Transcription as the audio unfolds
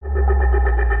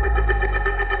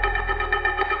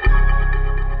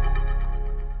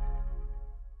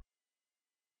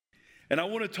And I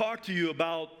want to talk to you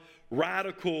about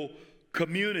radical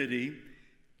community.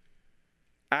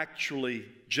 Actually,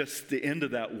 just the end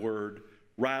of that word,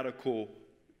 radical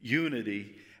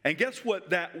unity. And guess what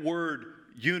that word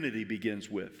unity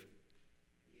begins with?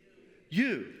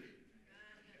 You.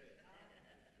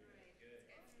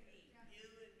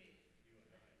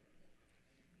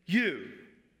 You.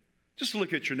 Just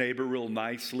look at your neighbor real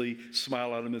nicely,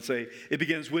 smile at him and say, it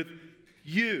begins with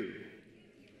you.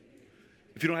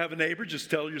 If you don't have a neighbor, just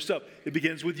tell yourself, it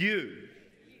begins with you.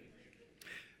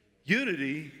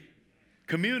 Unity,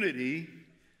 community,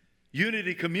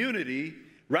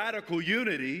 radical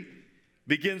unity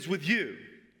begins with you.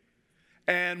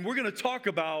 And we're going to talk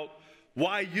about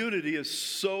why unity is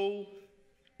so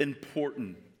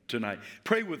important tonight.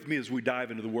 Pray with me as we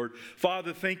dive into the Word.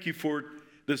 Father, thank you for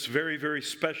this very, very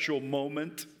special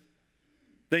moment.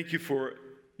 Thank you for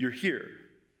you're here.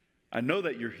 I know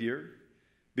that you're here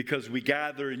because we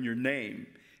gather in your name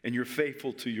and you're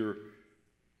faithful to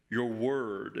your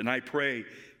word. And I pray,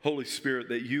 Holy Spirit,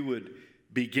 that you would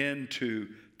begin to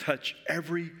touch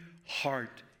every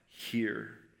heart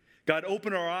here. God,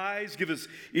 open our eyes, give us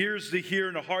ears to hear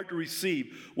and a heart to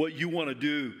receive what you want to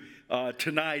do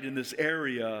tonight in this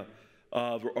area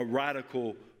of a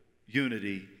radical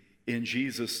unity. In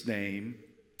Jesus' name.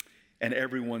 And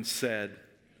everyone said,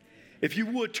 if you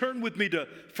would, turn with me to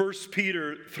 1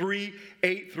 Peter 3,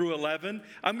 8 through 11.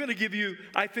 I'm going to give you,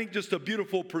 I think, just a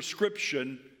beautiful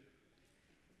prescription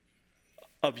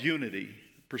of unity.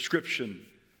 Prescription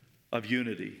of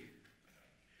unity.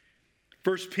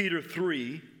 1 Peter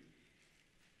 3,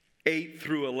 8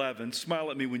 through 11.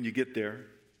 Smile at me when you get there.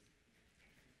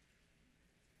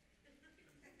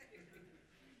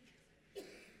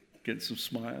 Getting some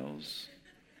smiles.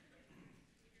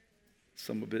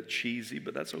 Some a bit cheesy,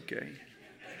 but that's okay.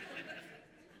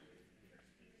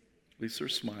 At least they're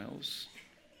smiles.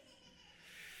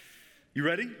 You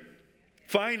ready?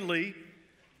 Finally,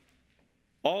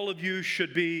 all of you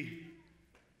should be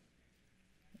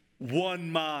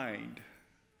one mind.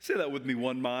 Say that with me,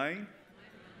 one mind.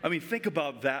 I mean, think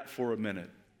about that for a minute.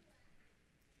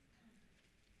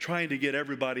 Trying to get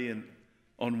everybody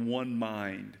on one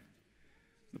mind.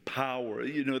 The power,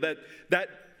 that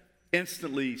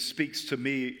instantly speaks to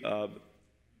me of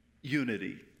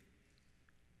unity.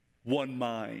 One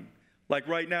mind. Like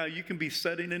right now, you can be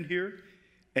sitting in here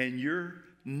and your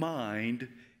mind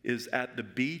is at the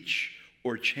beach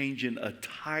or changing a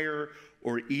tire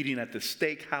or eating at the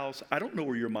steakhouse. I don't know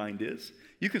where your mind is.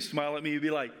 You can smile at me and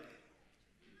be like,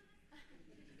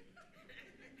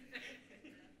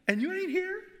 and you ain't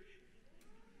here?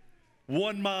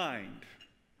 One mind.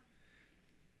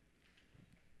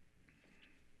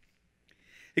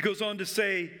 It goes on to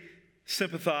say,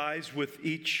 sympathize with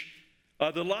each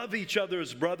other, love each other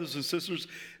as brothers and sisters,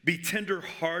 be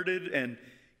tender-hearted and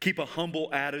keep a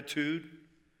humble attitude.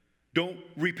 Don't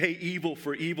repay evil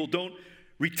for evil. Don't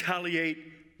retaliate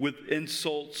with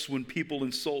insults when people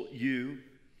insult you.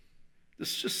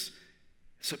 It's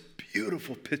a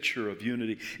beautiful picture of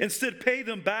unity. Instead, pay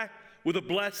them back with a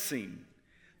blessing.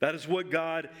 That is what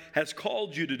God has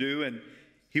called you to do, and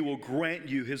He will grant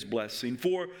you His blessing.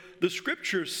 For the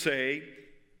scriptures say,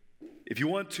 if you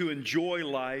want to enjoy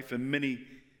life and many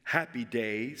happy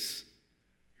days,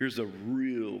 here's a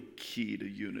real key to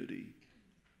unity.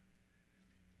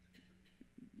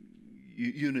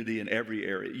 Unity in every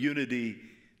area. Unity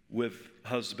with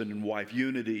husband and wife.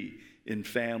 Unity in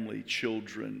family,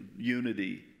 children.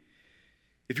 Unity.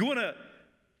 If you want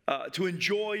to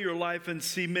enjoy your life and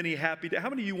see many happy days, how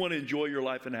many of you want to enjoy your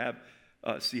life and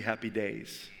see happy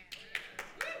days?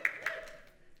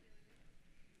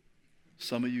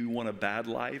 Some of you want a bad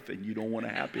life and you don't want a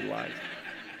happy life.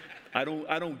 I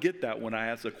don't get that when I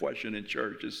ask a question in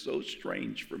church. It's so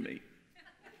strange for me.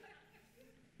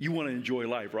 You want to enjoy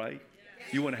life, right?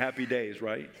 You want happy days,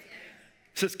 right?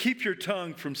 It says, keep your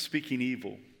tongue from speaking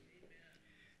evil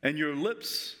and your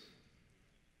lips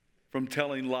from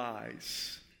telling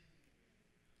lies.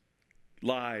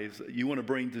 Lies. You want to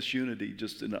bring disunity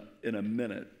just in a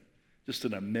minute. Just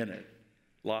in a minute.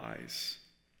 Lies.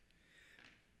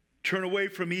 Turn away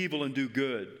from evil and do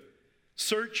good.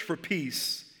 Search for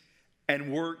peace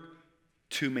and work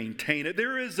to maintain it.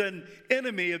 There is an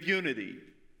enemy of unity.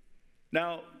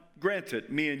 Now, granted,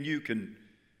 me and you can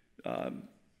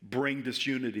bring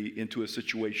disunity into a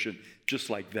situation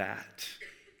just like that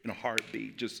in a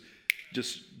heartbeat. Just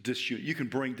disunity. You can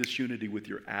bring disunity with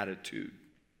your attitude.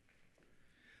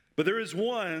 But there is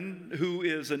one who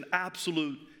is an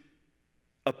absolute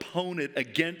opponent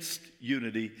against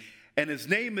unity, and his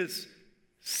name is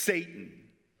Satan.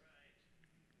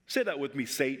 Say that with me,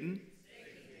 Satan.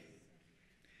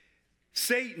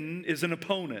 Satan is an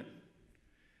opponent,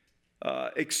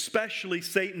 especially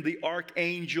Satan, the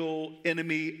archangel,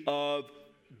 enemy of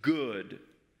good,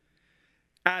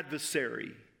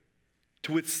 adversary,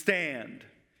 to withstand.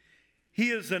 He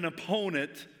is an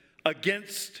opponent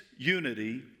against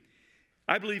unity.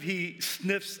 I believe he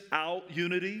sniffs out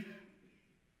unity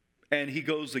and he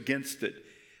goes against it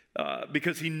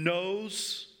because he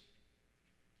knows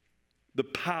the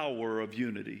power of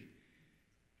unity.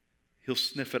 He'll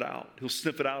sniff it out. He'll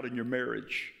sniff it out in your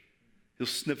marriage. He'll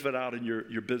sniff it out in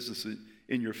your business,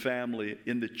 in your family,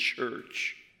 in the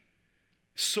church.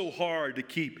 It's so hard to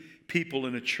keep people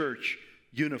in a church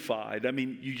unified. I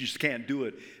mean, you just can't do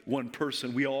it one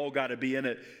person. We all got to be in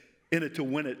it to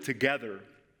win it together.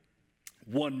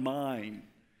 One mind,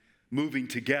 moving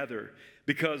together.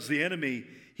 Because the enemy,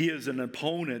 he is an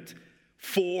opponent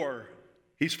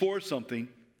he's for something.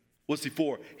 What's he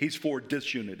for? He's for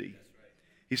disunity.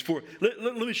 He's for,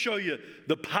 let me show you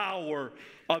the power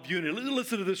of unity.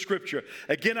 Listen to this scripture.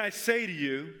 Again, I say to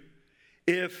you,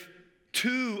 if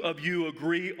two of you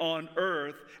agree on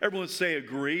earth, everyone say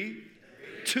agree.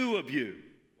 Two of you.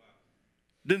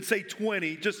 Didn't say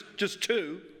 20, just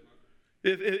two.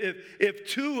 If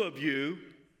two of you,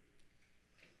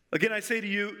 again I say to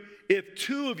you, if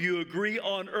two of you agree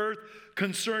on earth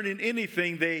concerning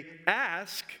anything they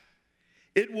ask,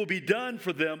 it will be done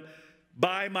for them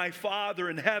by my Father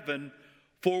in heaven.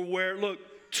 For where, look,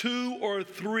 two or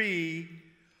three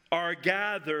are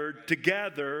gathered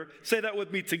together. Say that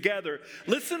with me, together.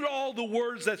 Listen to all the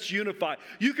words that's unified.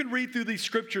 You can read through these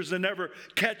scriptures and never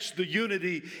catch the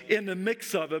unity in the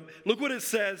mix of them. Look what it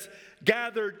says,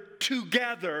 gathered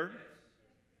together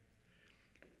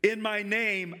in my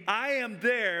name, I am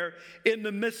there in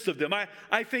the midst of them.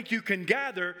 I think you can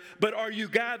gather, but are you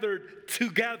gathered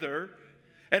together?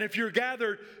 And if you're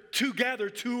gathered together,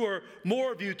 two or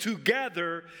more of you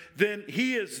together, then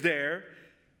he is there.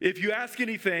 If you ask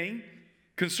anything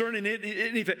concerning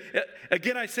anything,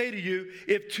 again I say to you,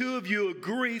 if two of you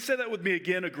agree, say that with me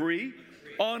again, agree,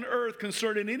 on earth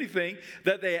concerning anything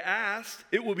that they asked,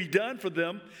 it will be done for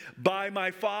them by my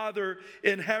Father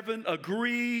in heaven.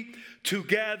 Agree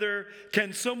together.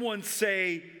 Can someone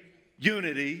say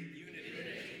unity?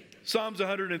 Psalms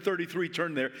 133,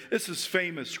 turn there. This is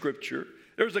famous scripture.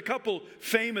 There's a couple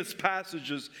famous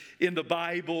passages in the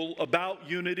Bible about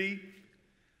unity.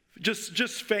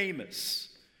 Just famous.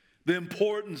 The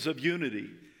importance of unity.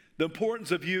 The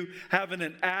importance of you having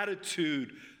an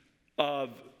attitude of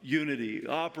unity,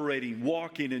 operating,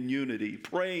 walking in unity,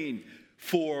 praying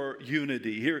for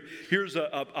unity. Here's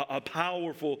a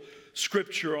powerful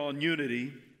scripture on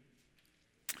unity.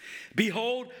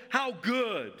 Behold, how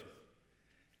good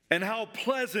and how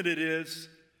pleasant it is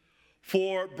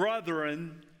for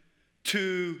brethren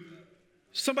to,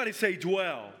 somebody say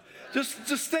dwell.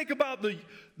 Just think about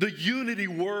the unity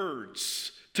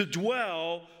words. To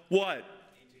dwell, what?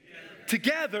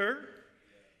 Together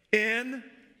in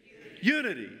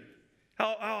unity.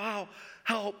 How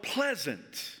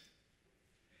pleasant.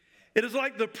 It is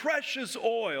like the precious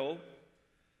oil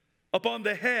upon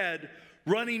the head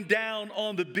running down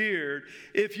on the beard.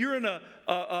 If you're in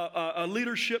a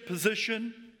leadership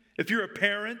position, if you're a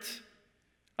parent,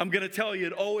 I'm going to tell you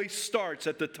it always starts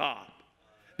at the top.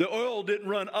 The oil didn't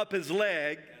run up his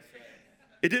leg.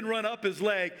 It didn't run up his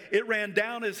leg. It ran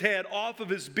down his head, off of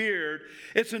his beard.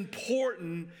 It's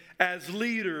important as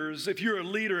leaders, if you're a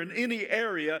leader in any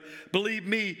area, believe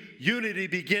me, unity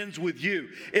begins with you.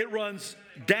 It runs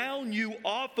down you,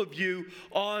 off of you,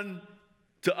 on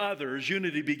to others.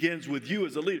 Unity begins with you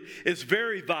as a leader. It's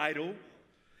very vital.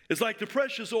 It's like the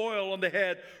precious oil on the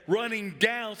head running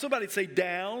down. Somebody say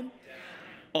down.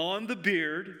 On the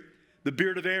beard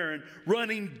of Aaron,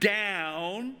 running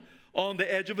down on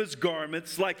the edge of his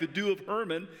garments, like the dew of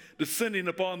Hermon descending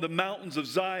upon the mountains of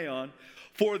Zion.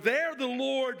 For there the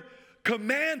Lord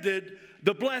commanded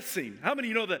the blessing. How many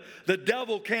of you know that the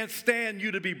devil can't stand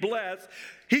you to be blessed?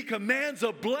 He commands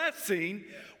a blessing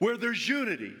where there's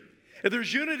unity. If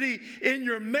there's unity in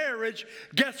your marriage,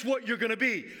 guess what you're going to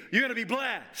be? You're going to be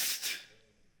blessed.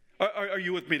 Are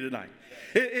you with me tonight?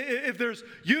 If there's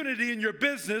unity in your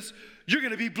business, you're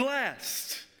going to be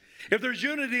blessed. If there's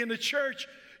unity in the church,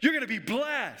 you're going to be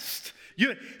blessed.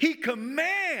 He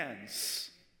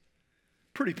commands.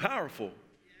 Pretty powerful.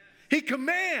 He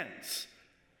commands.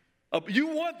 You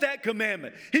want that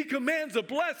commandment. He commands a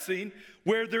blessing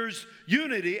where there's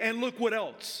unity. And look what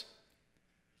else.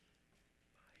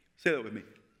 Say that with me.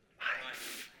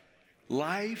 Life.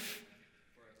 Life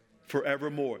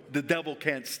forevermore. The devil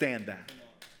can't stand that.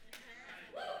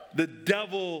 The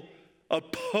devil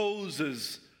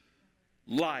opposes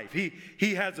life.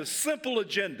 He has a simple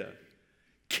agenda.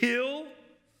 kill,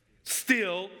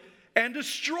 steal, and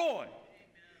destroy.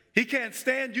 He can't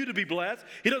stand you to be blessed.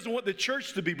 He doesn't want the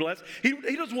church to be blessed.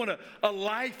 He doesn't want a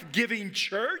life-giving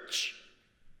church.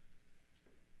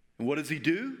 And what does he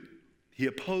do? He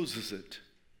opposes it.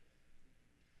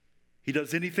 He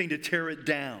does anything to tear it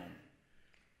down.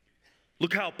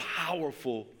 Look how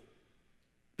powerful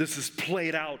this is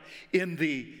played out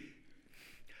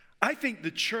I think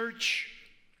the church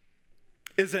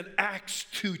is an Acts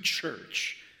 2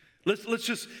 church. Let's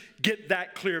just get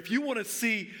that clear. If you want to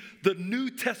see the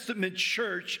New Testament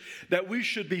church that we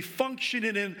should be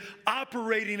functioning in,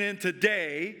 operating in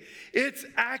today, it's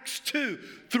Acts 2.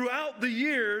 Throughout the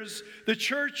years, the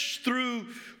church, through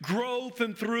growth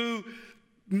and through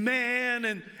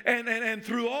man and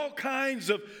through all kinds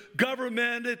of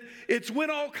government, it's went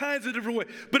all kinds of different ways.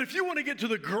 But if you want to get to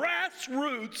the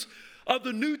grassroots of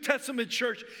the New Testament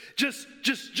church, just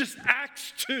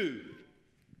Acts 2.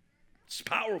 It's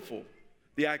powerful,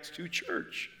 the Acts 2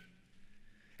 church.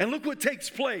 And look what takes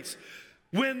place.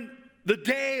 When the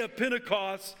day of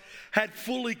Pentecost had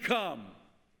fully come,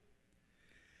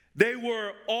 they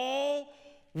were all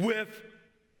with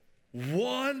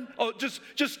one. Oh,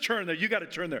 just turn there. You got to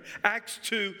turn there. Acts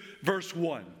 2, verse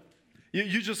 1.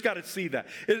 You just got to see that.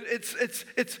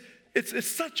 It's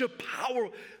such a power.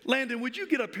 Landon, would you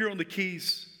get up here on the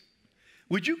keys?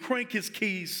 Would you crank his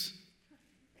keys?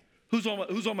 Who's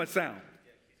on my sound?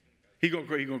 He gonna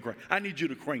crank. I need you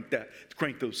to crank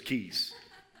those keys.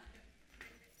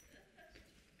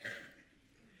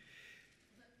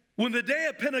 When the day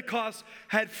of Pentecost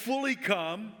had fully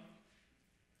come,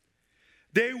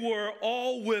 they were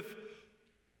all with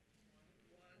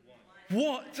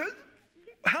one.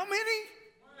 How many?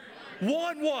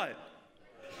 One what?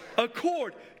 A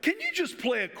chord. Can you just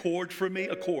play a chord for me?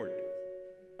 A chord.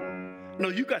 No,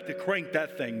 you got to crank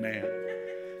that thing, man.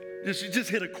 Just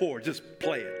hit a chord. Just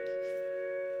play it.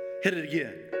 Hit it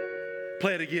again.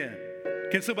 Play it again.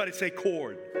 Can somebody say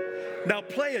chord? Now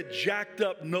play a jacked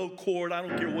up no chord. I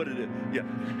don't care what it is. Yeah.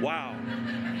 Wow.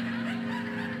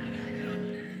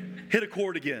 Hit a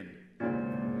chord again.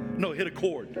 No, hit a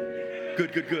chord.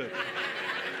 Good.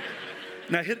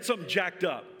 Now hit something jacked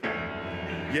up.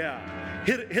 Yeah.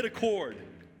 Hit a chord.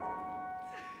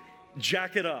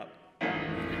 Jack it up.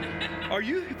 Are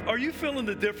you feeling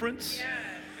the difference? Yeah.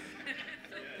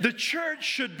 The church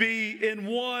should be in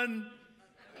one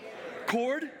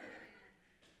chord,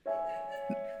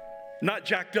 not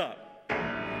jacked up.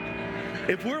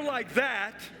 If we're like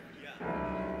that,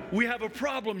 we have a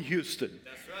problem, Houston.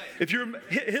 That's right. If you're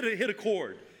hit a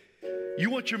chord, you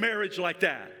want your marriage like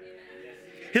that.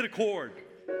 Hit a chord.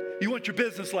 You want your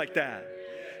business like that.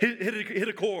 Hit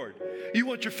a chord. You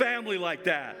want your family like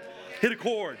that. Hit a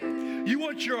chord. You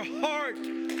want your heart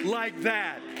like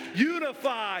that,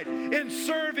 unified in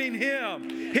serving Him.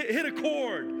 Hit a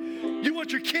chord. You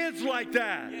want your kids like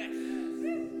that. Yes.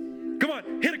 Come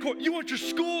on, hit a chord. You want your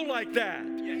school like that.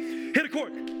 Yes. Hit a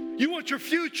chord. You want your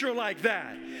future like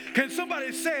that. Can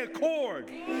somebody say a chord?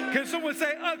 Can someone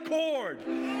say a chord?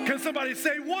 Can somebody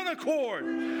say one accord?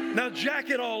 Now jack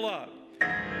it all up.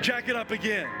 Jack it up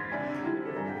again.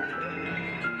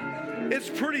 It's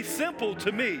pretty simple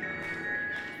to me.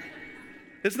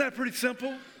 Isn't that pretty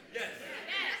simple? Yes.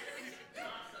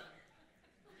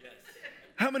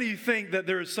 How many of you think that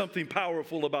there is something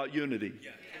powerful about unity?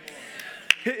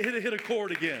 Hit a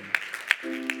chord again.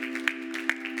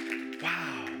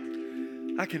 Wow.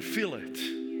 I can feel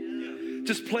it.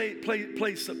 Just play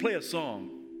a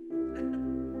song.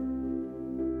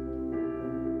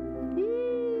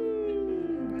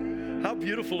 Woo. How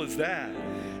beautiful is that?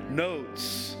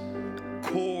 Notes,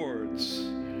 chords,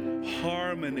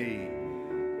 harmony.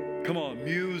 Come on,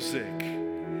 music.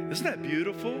 Isn't that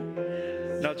beautiful?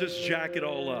 Now just jack it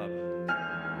all up.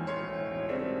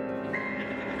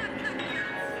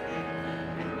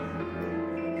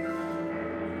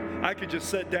 I could just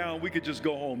sit down. We could just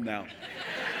go home now.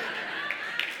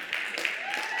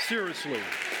 Seriously.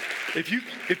 If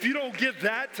you don't get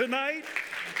that tonight,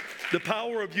 the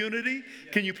power of unity,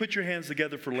 can you put your hands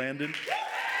together for Landon?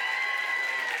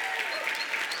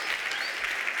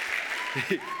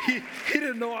 He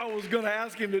didn't know I was going to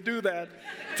ask him to do that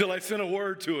till I sent a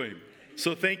word to him.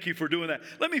 So thank you for doing that.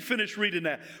 Let me finish reading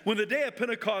that. When the day of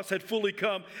Pentecost had fully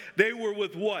come, they were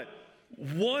with what?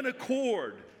 One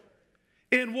accord.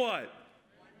 In what?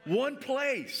 One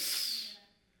place.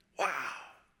 Wow.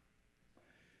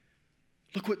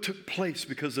 Look what took place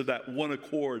because of that one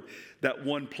accord, that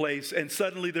one place. And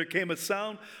suddenly there came a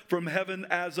sound from heaven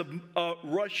as of a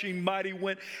rushing mighty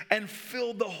wind and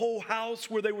filled the whole house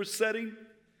where they were sitting.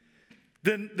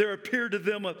 Then there appeared to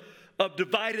them of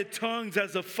divided tongues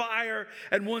as of fire,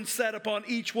 and one sat upon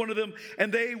each one of them,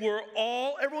 and they were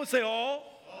all, everyone say all?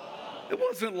 All. It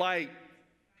wasn't like,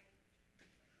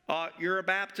 you're a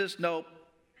Baptist? Nope.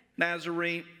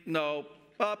 Nazarene? No.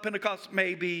 Pentecost?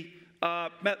 Maybe.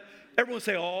 Everyone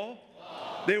say all?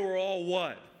 All. They were all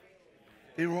what?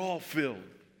 They were all filled. I'm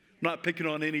not picking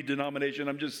on any denomination.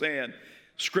 I'm just saying,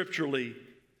 scripturally,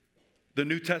 the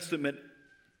New Testament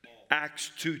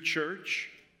Acts 2 church,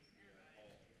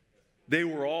 they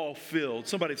were all filled.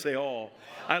 Somebody say all.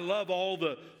 I love all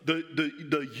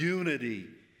the unity.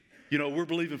 You know, we're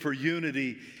believing for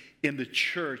unity in the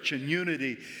church and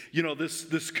unity. You know,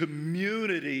 this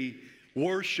community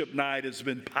worship night has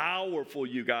been powerful,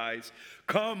 you guys.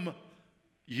 Come,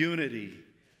 unity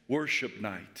worship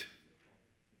night.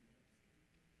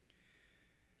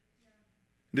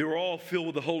 They were all filled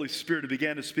with the Holy Spirit and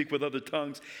began to speak with other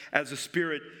tongues as the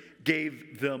Spirit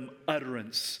gave them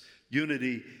utterance.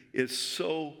 Unity is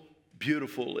so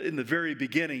beautiful. In the very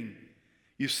beginning,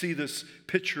 you see this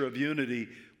picture of unity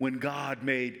when God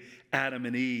made Adam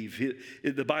and Eve.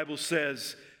 The Bible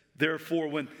says, therefore,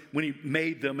 when he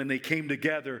made them and they came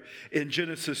together in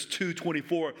Genesis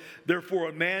 2:24, therefore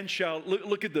a man shall,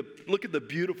 look at the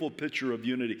beautiful picture of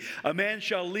unity. A man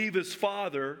shall leave his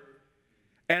father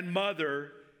and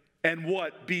mother and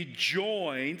what? Be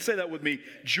joined, say that with me,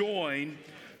 joined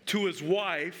to his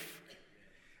wife,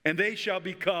 and they shall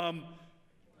become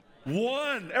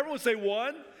one. Everyone say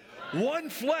one. One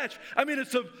flesh. I mean,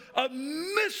 it's a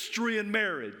mystery in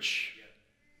marriage.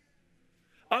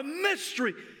 A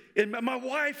mystery. And my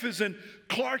wife is in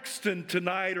Clarkston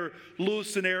tonight, or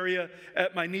Lewiston area,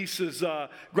 at my niece's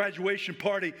graduation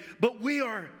party. But we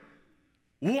are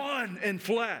one in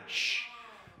flesh.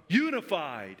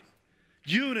 Unified.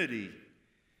 Unity.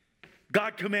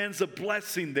 God commands a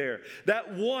blessing there.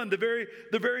 That one, the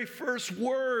very first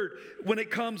word when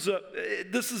it comes up,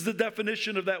 this is the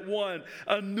definition of that one,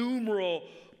 a numeral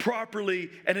properly,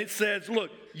 and it says,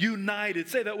 look, united.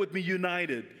 Say that with me,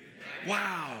 united.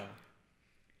 Wow.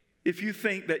 If you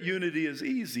think that unity is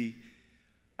easy,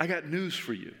 I got news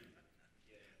for you.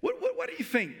 What do you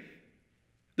think?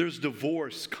 There's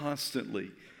divorce constantly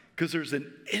because there's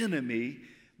an enemy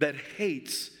that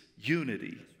hates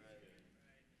unity.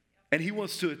 And he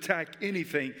wants to attack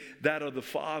anything that of the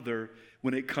Father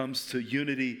when it comes to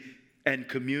unity and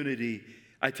community.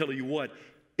 I tell you what,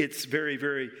 it's very,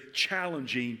 very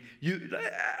challenging.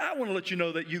 I want to let you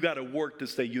know that you got to work to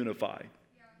stay unified.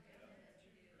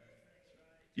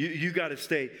 You got to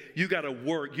stay, you got to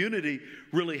work. Unity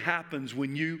really happens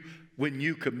when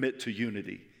you commit to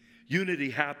unity. Unity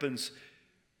happens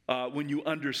when you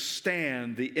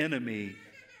understand the enemy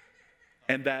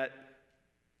and that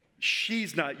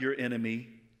she's not your enemy,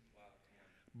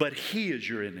 but he is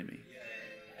your enemy.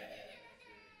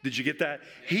 Did you get that?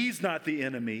 He's not the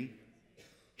enemy.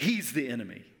 He's the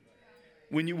enemy.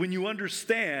 When you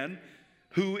understand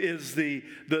who is the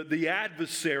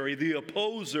adversary, the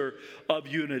opposer of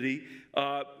unity,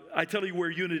 I tell you where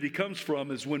unity comes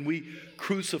from is when we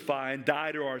crucify and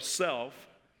die to ourselves.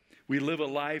 We live a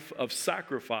life of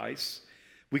sacrifice.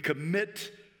 We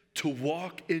commit to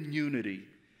walk in unity.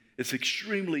 It's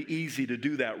extremely easy to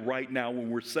do that right now when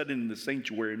we're sitting in the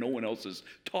sanctuary and no one else is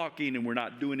talking and we're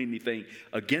not doing anything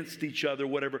against each other,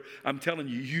 whatever. I'm telling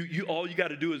you, all you got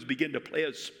to do is begin to play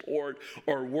a sport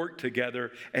or work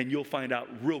together, and you'll find out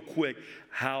real quick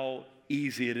how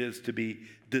easy it is to be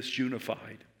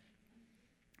disunified.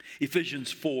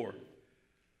 Ephesians 4,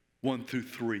 1 through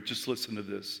 3. Just listen to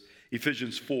this.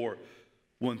 Ephesians 4,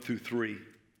 1 through 3.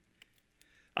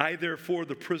 I, therefore,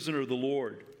 the prisoner of the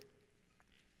Lord,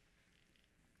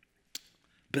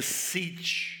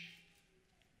 beseech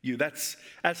you. That's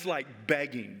like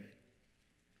begging.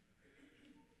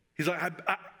 He's like,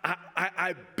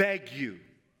 I beg you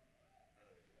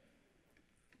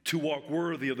to walk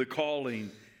worthy of the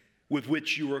calling with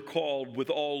which you are called, with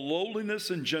all lowliness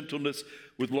and gentleness,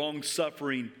 with long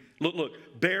suffering. Look,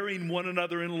 bearing one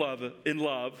another in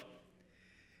love,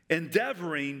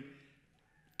 endeavoring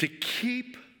to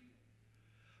keep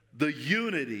the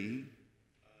unity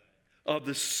of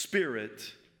the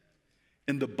Spirit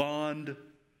in the bond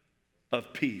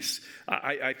of peace.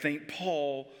 I think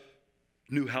Paul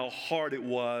knew how hard it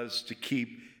was to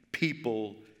keep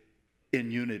people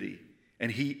in unity.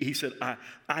 And he said,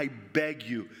 I beg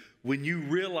you, when you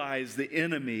realize the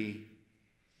enemy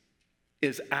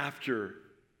is after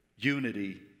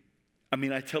unity, I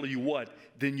mean, I tell you what,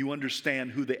 then you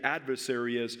understand who the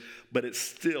adversary is, but it's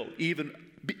still, even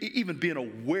even being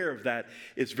aware of that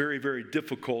is very, very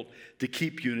difficult to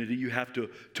keep unity. You have to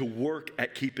work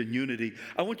at keeping unity.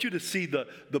 I want you to see the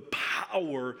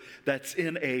power that's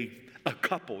in a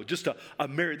couple, just a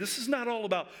marriage. This is not all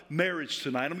about marriage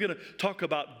tonight. I'm going to talk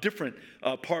about different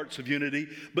parts of unity,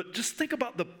 but just think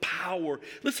about the power.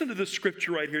 Listen to this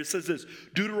scripture right here. It says this,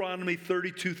 Deuteronomy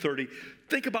 32:30.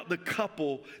 Think about the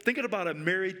couple, thinking about a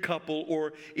married couple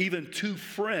or even two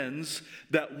friends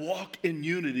that walk in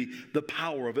unity, the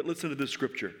power of it. Listen to this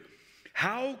scripture.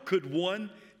 How could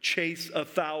one chase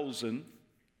 1,000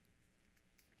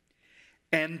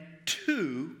 and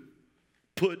two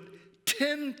put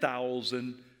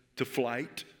 10,000 to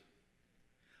flight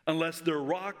unless their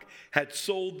rock had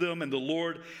sold them and the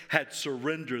Lord had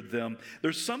surrendered them?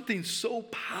 There's something so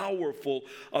powerful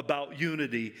about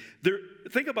unity.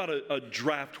 Think about a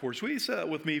draft horse. Will you say that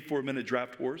with me for a minute,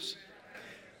 draft horse?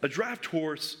 A draft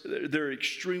horse, they're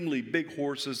extremely big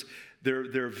horses.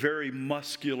 They're very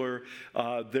muscular.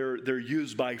 They're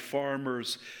used by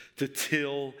farmers to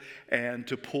till and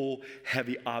to pull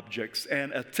heavy objects.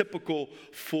 And a typical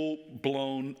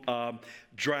full-blown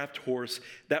draft horse,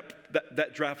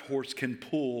 that draft horse can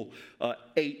pull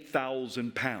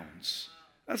 8,000 pounds.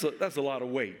 That's a lot of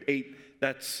weight.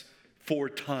 That's 4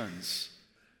 tons.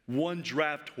 One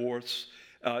draft horse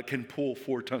can pull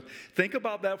 4 tons. Think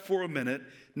about that for a minute.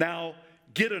 Now,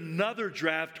 get another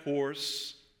draft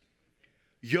horse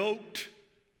yoked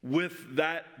with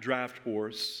that draft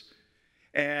horse,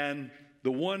 and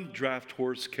the one draft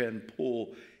horse can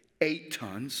pull 8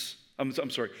 tons.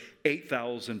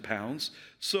 8,000 pounds.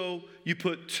 So you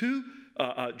put 2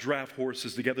 draft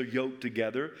horses together, yoked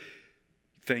together.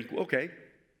 Think, okay,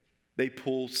 they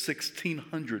pull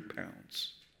 1,600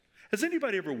 pounds. Has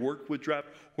anybody ever worked with draft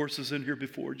horses in here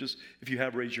before? Just if you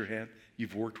have, raise your hand.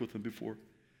 You've worked with them before.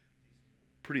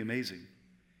 Pretty amazing.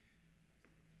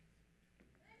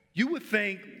 You would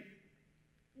think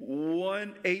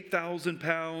 1, 8,000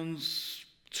 pounds,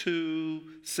 2,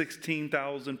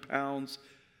 16,000 pounds,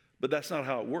 but that's not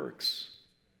how it works.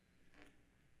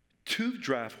 2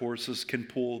 draft horses can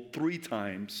pull 3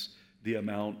 times the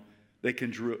amount. They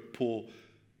can pull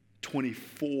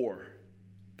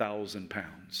 24,000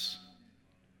 pounds.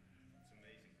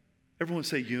 Everyone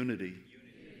say unity.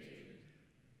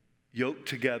 Yoked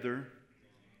together,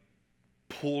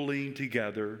 pulling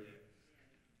together,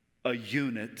 a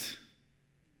unit,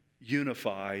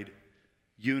 unified,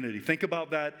 unity. Think about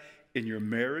that in your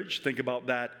marriage. Think about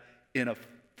that in a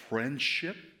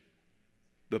friendship.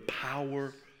 The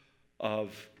power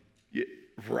of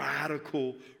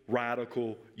radical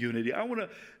unity. I want to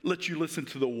let you listen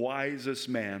to the wisest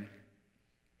man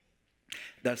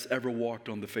that's ever walked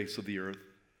on the face of the earth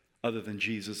other than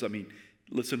Jesus. I mean,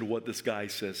 listen to what this guy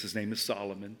says. His name is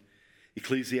Solomon.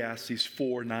 Ecclesiastes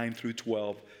 4:9 through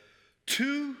 12.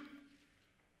 2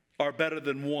 are better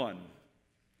than 1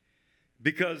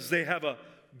 because they have a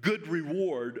good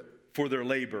reward for their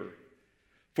labor.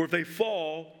 For if they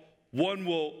fall, one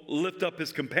will lift up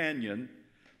his companion,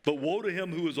 but woe to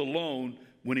him who is alone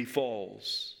when he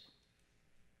falls.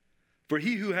 For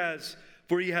he has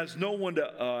no one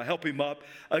to help him up.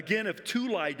 Again, if 2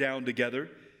 lie down together,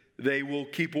 they will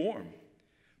keep warm.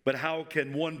 But how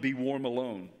can one be warm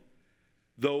alone?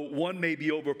 Though one may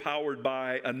be overpowered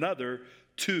by another,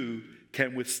 2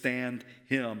 can withstand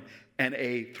him, and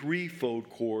a 3-fold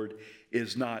cord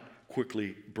is not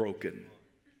quickly broken.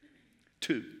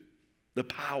 2, the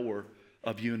power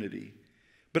of unity.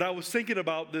 But I was thinking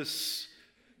about this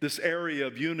area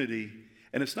of unity,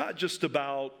 and it's not just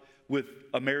about with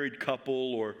a married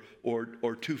couple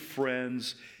or 2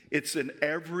 friends. It's in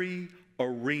every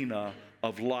arena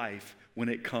of life when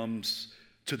it comes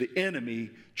to the enemy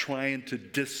trying to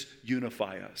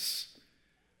disunify us.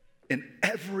 In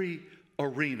every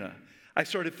arena. I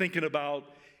started thinking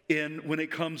about when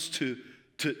it comes to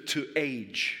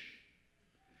age.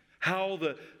 How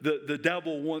the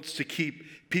devil wants to keep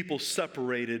people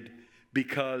separated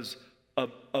because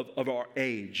of our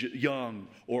age, young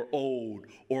or old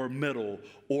or middle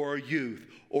or youth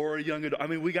or young adult. I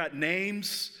mean, we got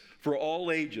names for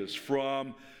all ages,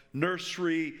 from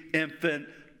nursery, infant,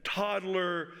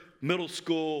 toddler, middle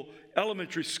school,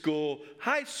 elementary school,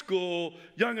 high school,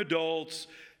 young adults,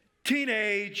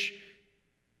 teenage.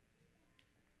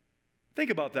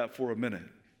 Think about that for a minute.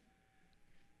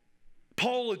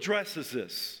 Paul addresses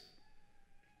this.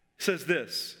 Says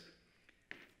this,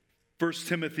 1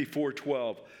 Timothy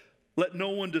 4:12, let no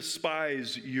one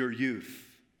despise your youth,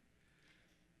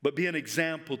 but be an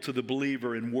example to the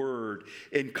believer in word,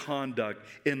 in conduct,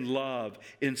 in love,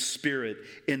 in spirit,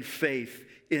 in faith,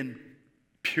 in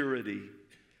purity.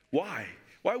 Why?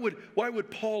 Why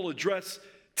would Paul address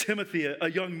Timothy, a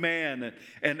young man,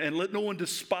 and let no one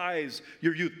despise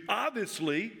your youth.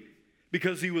 Obviously,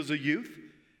 because he was a youth,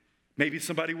 maybe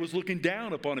somebody was looking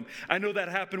down upon him. I know that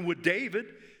happened with David.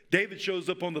 David shows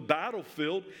up on the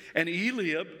battlefield, and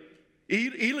Eliab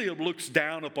looks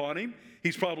down upon him.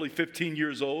 He's probably 15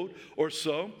 years old or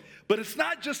so. But it's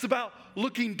not just about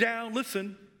looking down,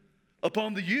 listen,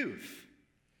 upon the youth.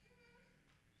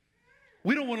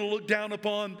 We don't want to look down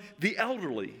upon the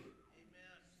elderly.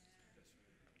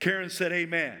 Karen said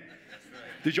amen.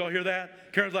 Did y'all hear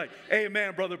that? Karen's like,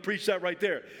 amen, brother, preach that right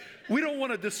there. We don't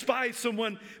want to despise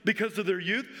someone because of their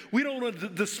youth. We don't want to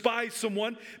despise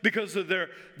someone because of their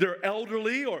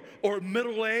elderly or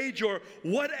middle age or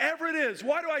whatever it is.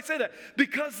 Why do I say that?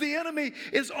 Because the enemy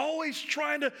is always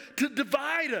trying to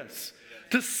divide us,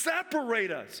 to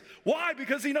separate us. Why?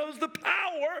 Because he knows the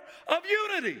power of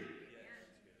unity.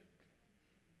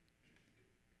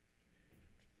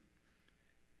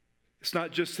 It's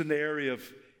not just in the area of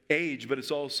age, but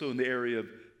it's also in the area of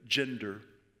gender.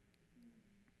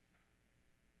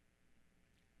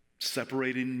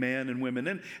 Separating men and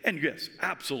women. And yes,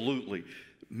 absolutely,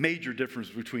 major difference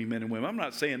between men and women. I'm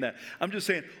not saying that. I'm just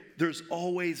saying there's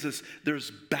always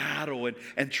there's battle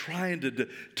and trying to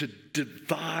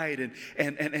divide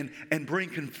and bring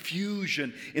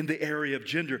confusion in the area of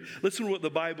gender. Listen to what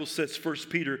the Bible says, 1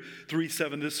 Peter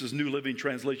 3:7. This is New Living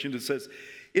Translation. It says,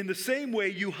 in the same way,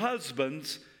 you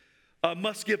husbands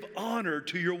must give honor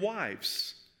to your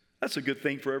wives. That's a good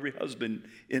thing for every husband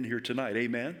in here tonight.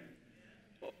 Amen?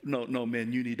 No,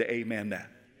 men, you need to amen that.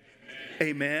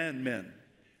 Amen, men.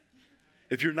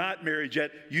 If you're not married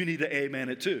yet, you need to amen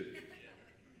it too.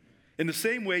 In the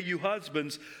same way, you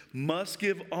husbands must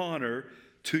give honor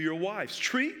to your wives.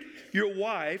 Treat your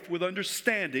wife with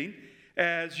understanding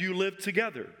as you live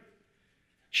together.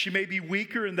 She may be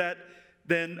weaker in that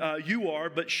than you are,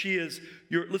 but she is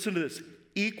your, listen to this,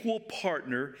 equal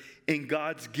partner in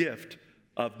God's gift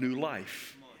of new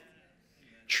life.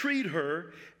 Treat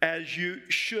her as you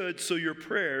should so your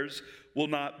prayers will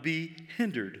not be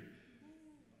hindered.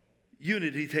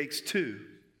 Unity takes two.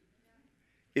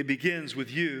 It begins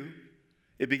with you.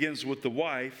 It begins with the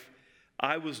wife.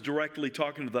 I was directly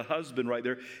talking to the husband right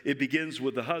there. It begins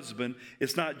with the husband.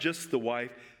 It's not just the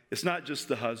wife. It's not just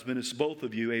the husband. It's both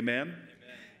of you. Amen? Amen.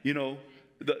 You know,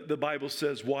 the Bible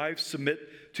says, wives,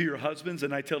 submit to your husbands.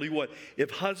 And I tell you what,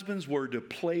 if husbands were to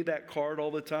play that card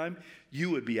all the time, you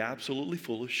would be absolutely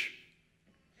foolish.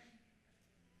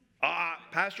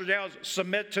 Pastor Giles,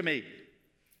 submit to me.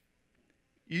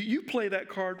 You play that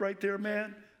card right there,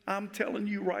 man. I'm telling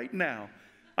you right now,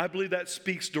 I believe that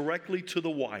speaks directly to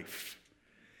the wife.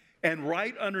 And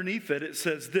right underneath it, it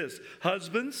says this,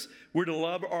 husbands, we're to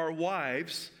love our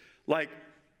wives like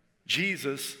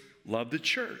Jesus loved the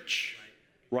church,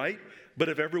 right? But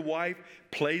if every wife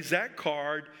plays that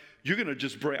card, you're going to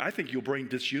just I think you'll bring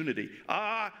disunity.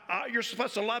 You're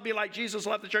supposed to love me like Jesus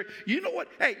loved the church. You know what?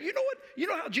 Hey, you know what? You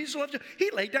know how Jesus loved you?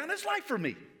 He laid down his life for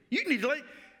me. You need to lay.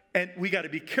 And we got to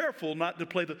be careful not to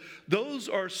play those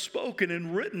are spoken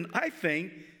and written, I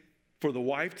think, for the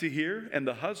wife to hear and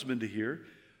the husband to hear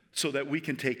so that we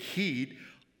can take heed,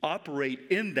 operate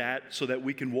in that so that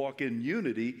we can walk in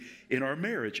unity in our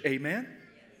marriage. Amen?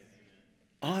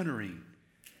 Honoring,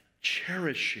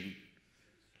 cherishing,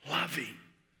 loving.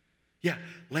 Yeah,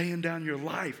 laying down your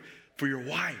life for your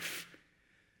wife.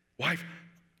 Wife,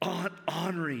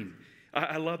 honoring.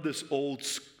 I love this old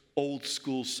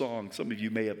school song. Some of you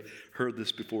may have heard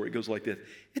this before. It goes like this.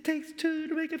 It takes two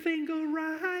to make a thing go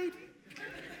right.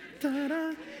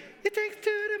 Da-da. It takes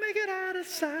two to make it out of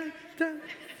sight.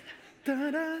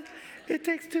 Da-da. It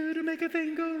takes two to make a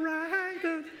thing go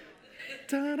right.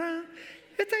 Da-da.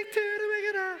 It takes two to make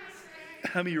it out.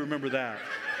 How many of you remember that?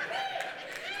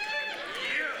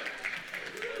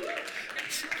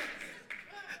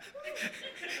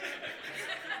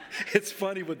 It's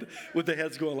funny with the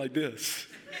heads going like this.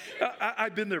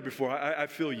 I've been there before. I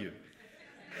feel you.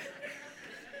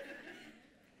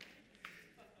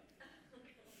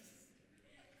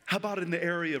 How about in the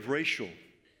area of racial?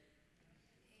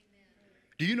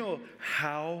 Do you know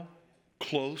how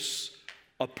close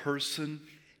a person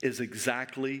is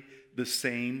exactly the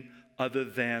same other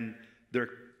than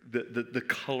the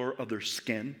color of their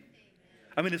skin?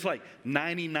 I mean, it's like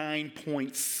 99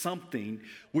 point something.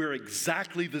 We're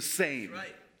exactly the same. That's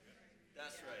right.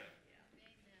 That's right.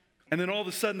 And then all of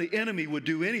a sudden the enemy would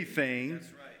do anything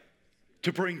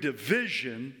to bring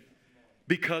division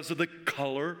because of the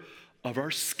color of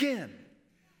our skin.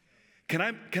 Can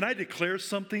I declare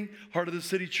something, Heart of the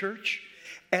City Church?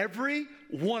 Every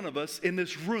one of us in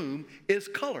this room is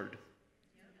colored.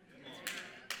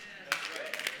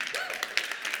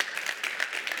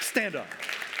 Stand up.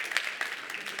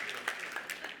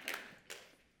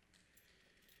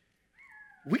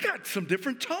 We got some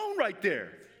different tone right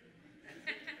there.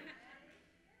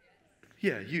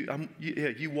 Yeah,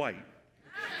 you white.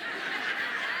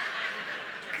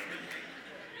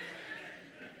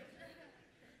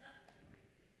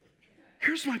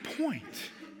 Here's my point.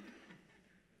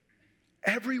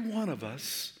 Every one of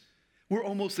us, we're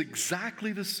almost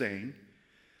exactly the same.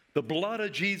 The blood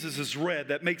of Jesus is red.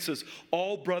 That makes us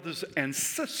all brothers and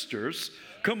sisters.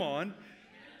 Come on.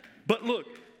 But look,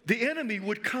 the enemy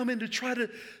would come in to try to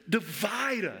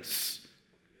divide us.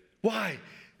 Why?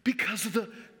 Because of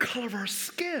the color of our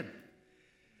skin.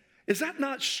 Is that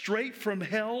not straight from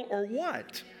hell or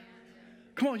what?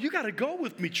 Come on, you got to go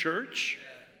with me, church.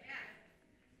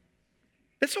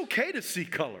 It's okay to see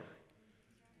color.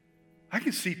 I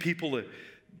can see people that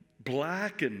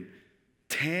black and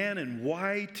tan and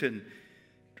white and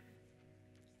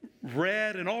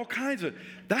red and all kinds of,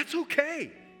 that's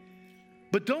okay.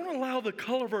 But don't allow the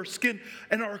color of our skin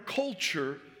and our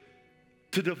culture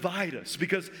to divide us,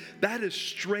 because that is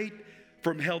straight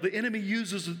from hell. The enemy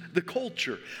uses the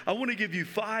culture. I want to give you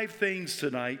 5 things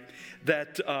tonight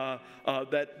that I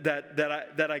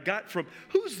got from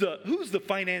who's the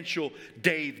financial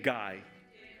Dave guy?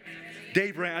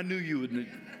 Dave Ramsey. I knew you would.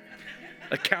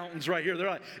 Accountants right here. They're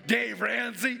like, Dave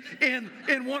Ramsey in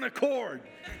one accord.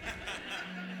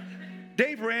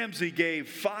 Dave Ramsey gave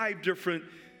 5 different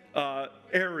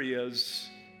areas.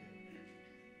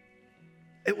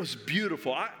 It was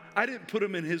beautiful. I didn't put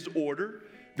them in his order,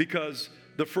 because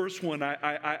the first one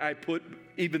I put,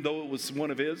 even though it was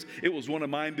one of his, it was one of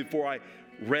mine before I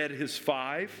read his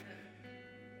 5.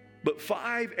 But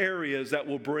 5 areas that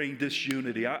will bring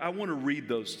disunity. I want to read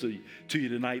those to you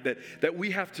tonight that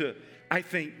we have to, I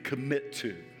think, commit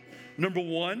to. Number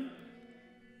 1,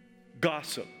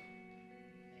 gossip.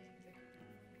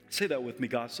 Say that with me,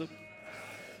 gossip.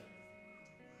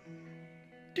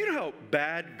 Do you know how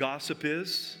bad gossip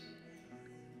is?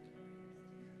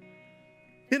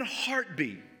 In a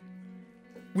heartbeat,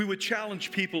 we would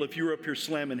challenge people if you were up here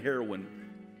slamming heroin,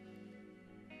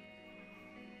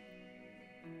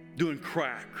 doing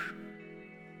crack.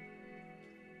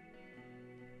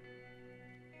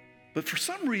 But for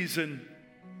some reason,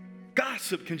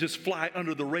 gossip can just fly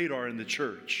under the radar in the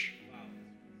church.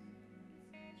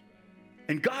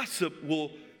 And gossip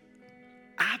will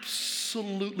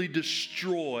absolutely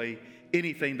destroy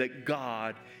anything that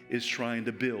God is trying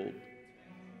to build.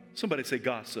 Somebody say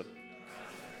gossip.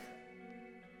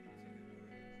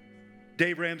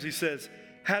 Dave Ramsey says,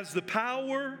 has the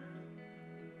power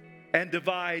and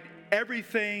divide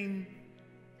everything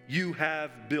you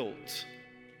have built.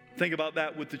 Think about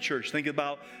that with the church. Think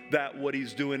about that, what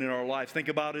he's doing in our life. Think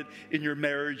about it in your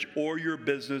marriage or your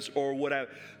business or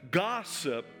whatever.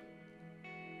 Gossip.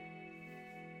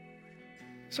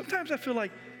 Sometimes I feel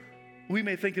like we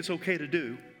may think it's okay to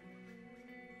do,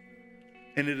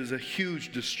 and it is a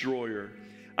huge destroyer.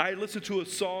 I listened to a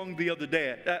song the other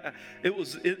day. It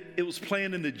was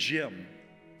playing in the gym.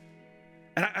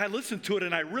 And I listened to it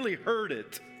and I really heard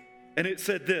it. And it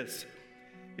said this.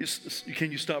 Can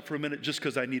you stop for a minute just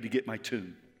because I need to get my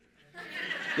tune?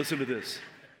 Listen to this.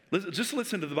 Just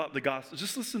listen to about the gospel.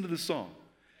 Just listen to this song.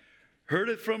 Heard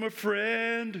it from a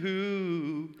friend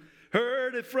who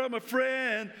heard it from a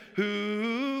friend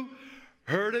who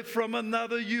heard it from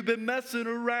another. You've been messing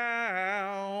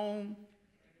around.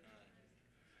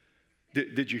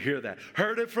 Did you hear that?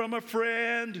 Heard it from a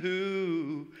friend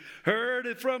who heard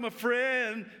it from a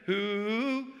friend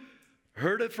who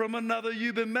heard it from another.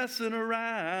 You've been messing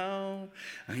around.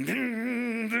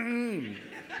 You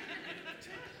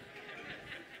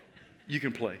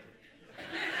can play.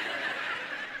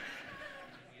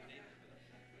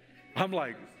 I'm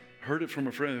like, heard it from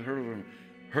a friend, heard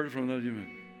it from another human.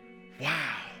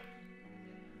 Wow.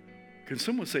 Can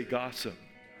someone say gossip?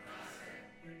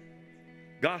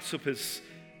 Gossip is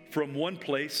from one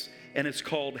place, and it's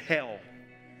called hell.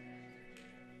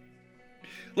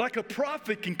 Like a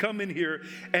prophet can come in here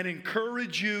and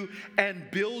encourage you and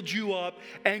build you up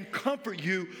and comfort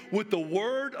you with the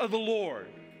word of the Lord.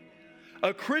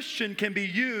 A Christian can be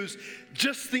used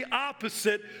just the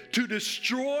opposite, to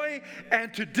destroy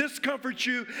and to discomfort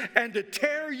you and to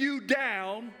tear you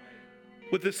down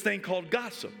with this thing called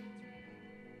gossip.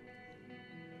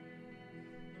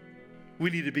 We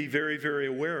need to be very, very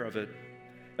aware of it.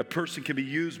 A person can be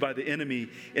used by the enemy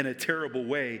in a terrible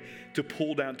way to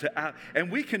pull down,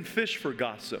 and we can fish for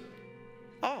gossip.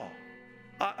 Oh,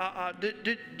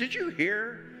 did you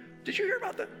hear? Did you hear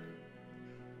about that?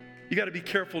 You got to be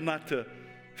careful not to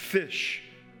fish.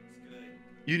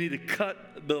 You need to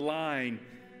cut the line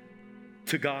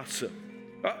to gossip.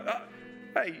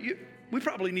 Hey, we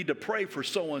probably need to pray for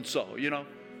so-and-so, you know.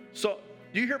 So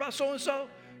do you hear about so-and-so?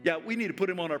 Yeah, we need to put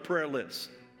him on our prayer list.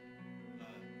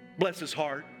 Bless his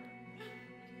heart.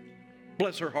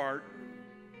 Bless her heart.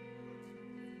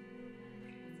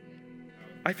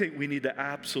 I think we need to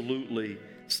absolutely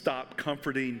stop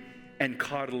comforting and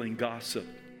coddling gossip.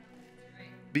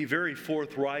 Be very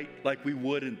forthright like we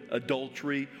would in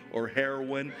adultery or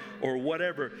heroin or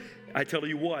whatever. I tell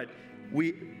you what,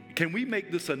 can we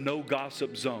make this a no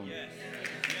gossip zone? Yes.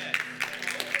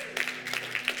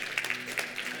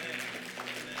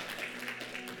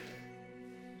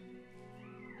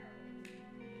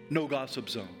 No gossip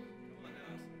zone.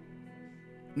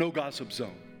 No gossip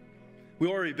zone. We've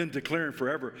already been declaring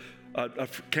forever a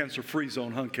cancer-free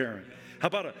zone, huh, Karen? How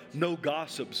about a no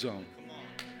gossip zone?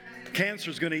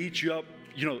 Cancer is going to eat you up,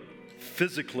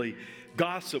 physically.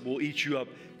 Gossip will eat you up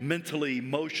mentally,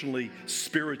 emotionally,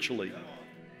 spiritually.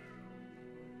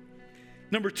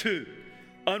 Number 2,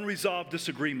 unresolved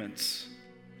disagreements.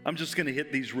 I'm just going to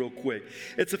hit these real quick.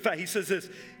 It's a fact. He says this,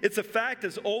 it's a fact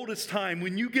as old as time.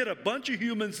 When you get a bunch of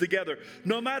humans together,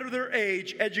 no matter their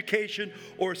age, education,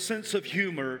 or sense of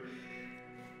humor,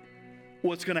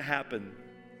 what's going to happen?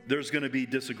 There's going to be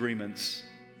disagreements.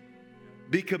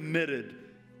 Be committed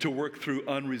to work through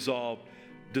unresolved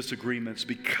disagreements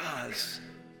because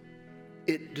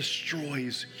it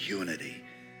destroys unity.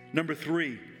 Number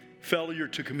 3, failure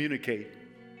to communicate.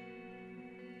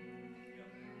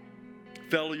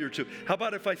 How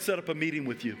about if I set up a meeting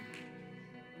with you?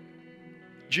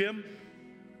 Jim,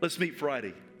 let's meet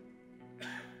Friday. Is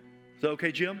that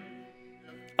okay, Jim?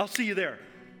 I'll see you there.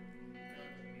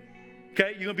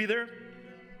 Okay, you gonna be there?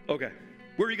 Okay.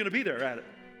 Where are you gonna be there at it?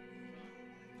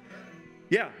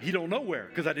 Yeah, he don't know where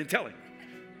because I didn't tell him.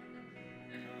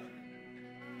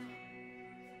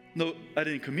 No, I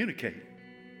didn't communicate.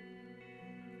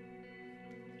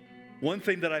 One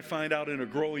thing that I find out in a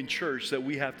growing church that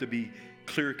we have to be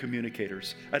clear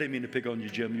communicators. I didn't mean to pick on you,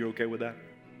 Jim. You okay with that?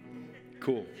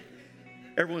 Cool.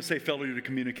 Everyone say failure to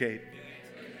communicate.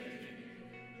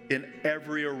 In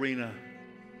every arena,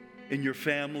 in your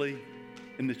family,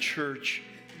 in the church,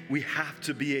 we have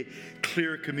to be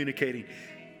clear communicating.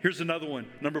 Here's another one.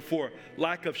 Number 4,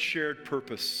 lack of shared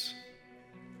purpose.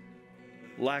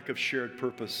 Lack of shared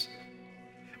purpose.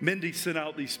 Mindy sent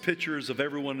out these pictures of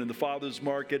everyone in the Father's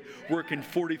Market working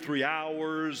 43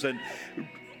 hours and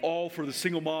all for the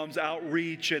single moms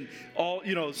outreach and all,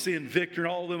 seeing Victor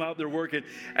and all of them out there working.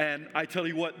 And I tell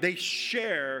you what, they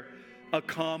share a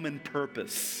common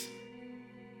purpose.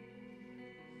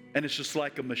 And it's just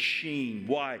like a machine.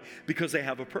 Why? Because they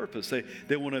have a purpose.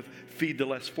 They want to feed the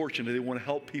less fortunate. They want to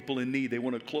help people in need. They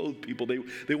want to clothe people.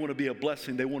 They want to be a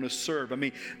blessing. They want to serve.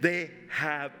 They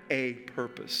have a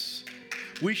purpose.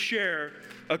 We share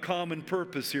a common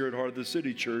purpose here at Heart of the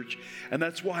City Church, and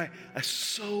that's why I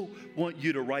so want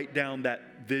you to write down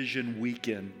that Vision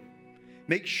Weekend.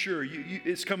 Make sure,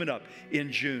 it's coming up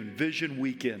in June, Vision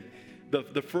Weekend.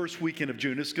 The first weekend of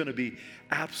June. It's going to be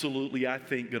absolutely, I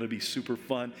think, going to be super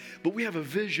fun. But we have a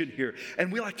vision here,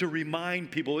 and we like to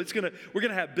remind people, we're going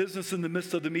to have business in the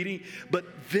midst of the meeting, but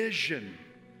vision.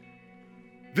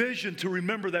 Vision to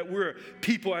remember that we're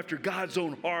people after God's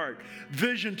own heart.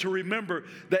 Vision to remember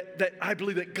that I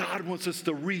believe that God wants us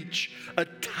to reach a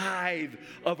tithe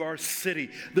of our city.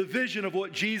 The vision of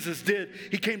what Jesus did.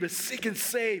 He came to seek and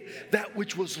save that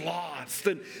which was lost.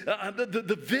 And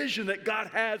the vision that God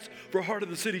has for Heart of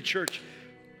the City Church.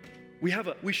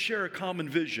 We share a common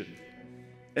vision.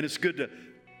 And it's good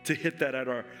to hit that at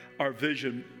our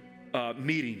vision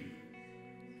meeting.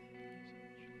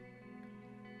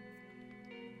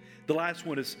 The last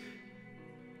one is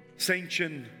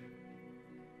sanction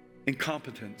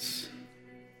incompetence.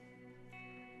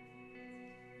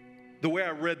 The way I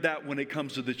read that when it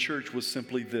comes to the church was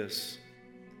simply this.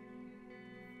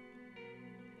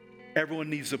 Everyone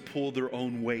needs to pull their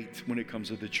own weight when it comes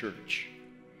to the church.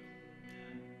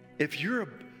 If you're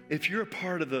a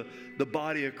part of the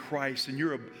body of Christ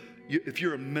and if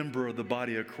you're a member of the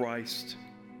body of Christ,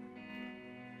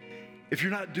 if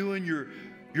you're not doing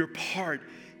your part,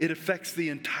 it affects the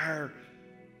entire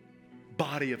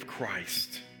body of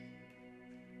Christ.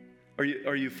 Are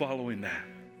you following that?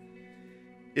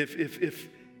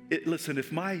 Listen,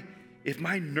 if my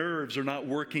nerves are not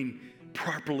working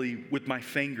properly with my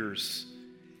fingers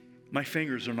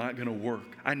are not going to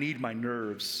work. I need my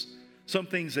nerves. Some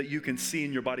things that you can see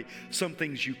in your body, some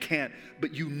things you can't,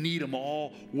 but you need them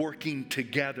all working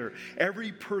together.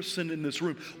 Every person in this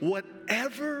room,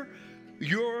 whatever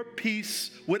your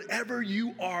piece, whatever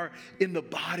you are in the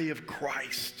body of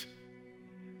Christ,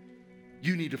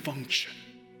 you need to function.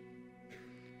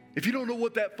 If you don't know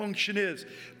what that function is,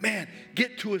 man,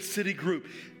 get to a city group.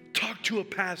 Talk talk to a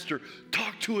pastor,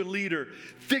 talk to a leader,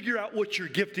 figure out what your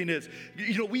gifting is.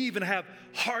 You know, we even have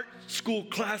heart school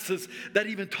classes that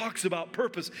even talks about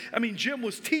purpose. I mean, Jim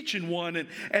was teaching one,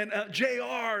 and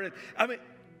JR, and I mean,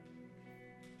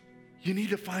 you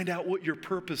need to find out what your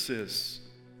purpose is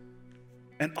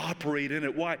and operate in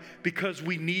it. Why? Because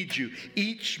we need you.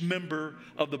 Each member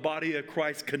of the body of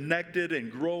Christ connected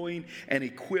and growing and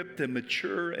equipped and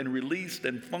mature and released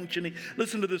and functioning.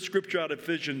 Listen to this scripture out of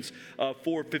Ephesians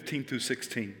 4:15 through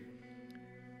 16.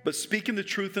 But speaking the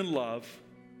truth in love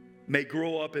may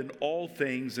grow up in all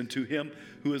things into him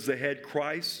who is the head,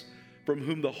 Christ, from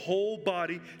whom the whole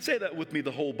body, say that with me,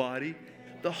 the whole body,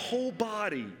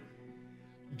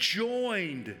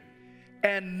 joined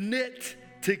and knit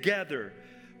together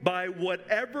by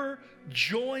whatever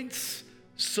joints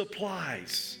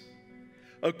supplies,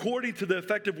 according to the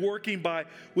effective working by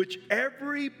which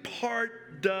every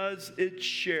part does its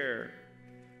share.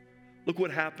 Look what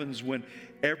happens when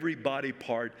every body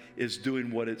part is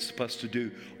doing what it's supposed to do.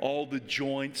 All the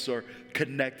joints are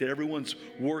connected. Everyone's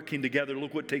working together.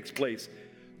 Look what takes place.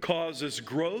 Causes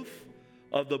growth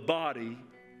of the body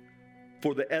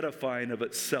for the edifying of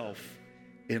itself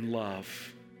in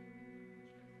love.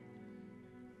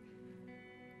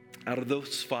 Out of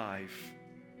those 5,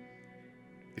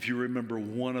 if you remember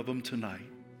one of them tonight,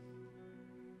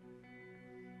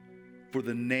 for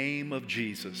the name of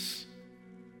Jesus,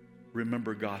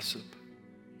 remember gossip.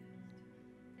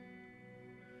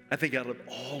 I think out of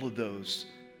all of those,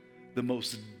 the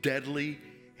most deadly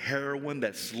heroin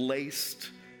that's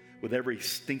laced with every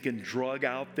stinking drug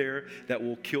out there that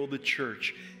will kill the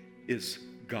church is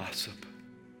gossip.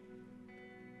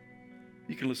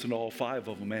 You can listen to all 5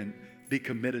 of them and be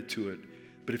committed to it.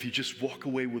 But if you just walk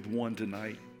away with one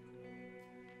tonight,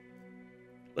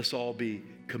 let's all be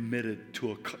committed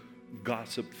to a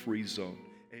gossip-free zone.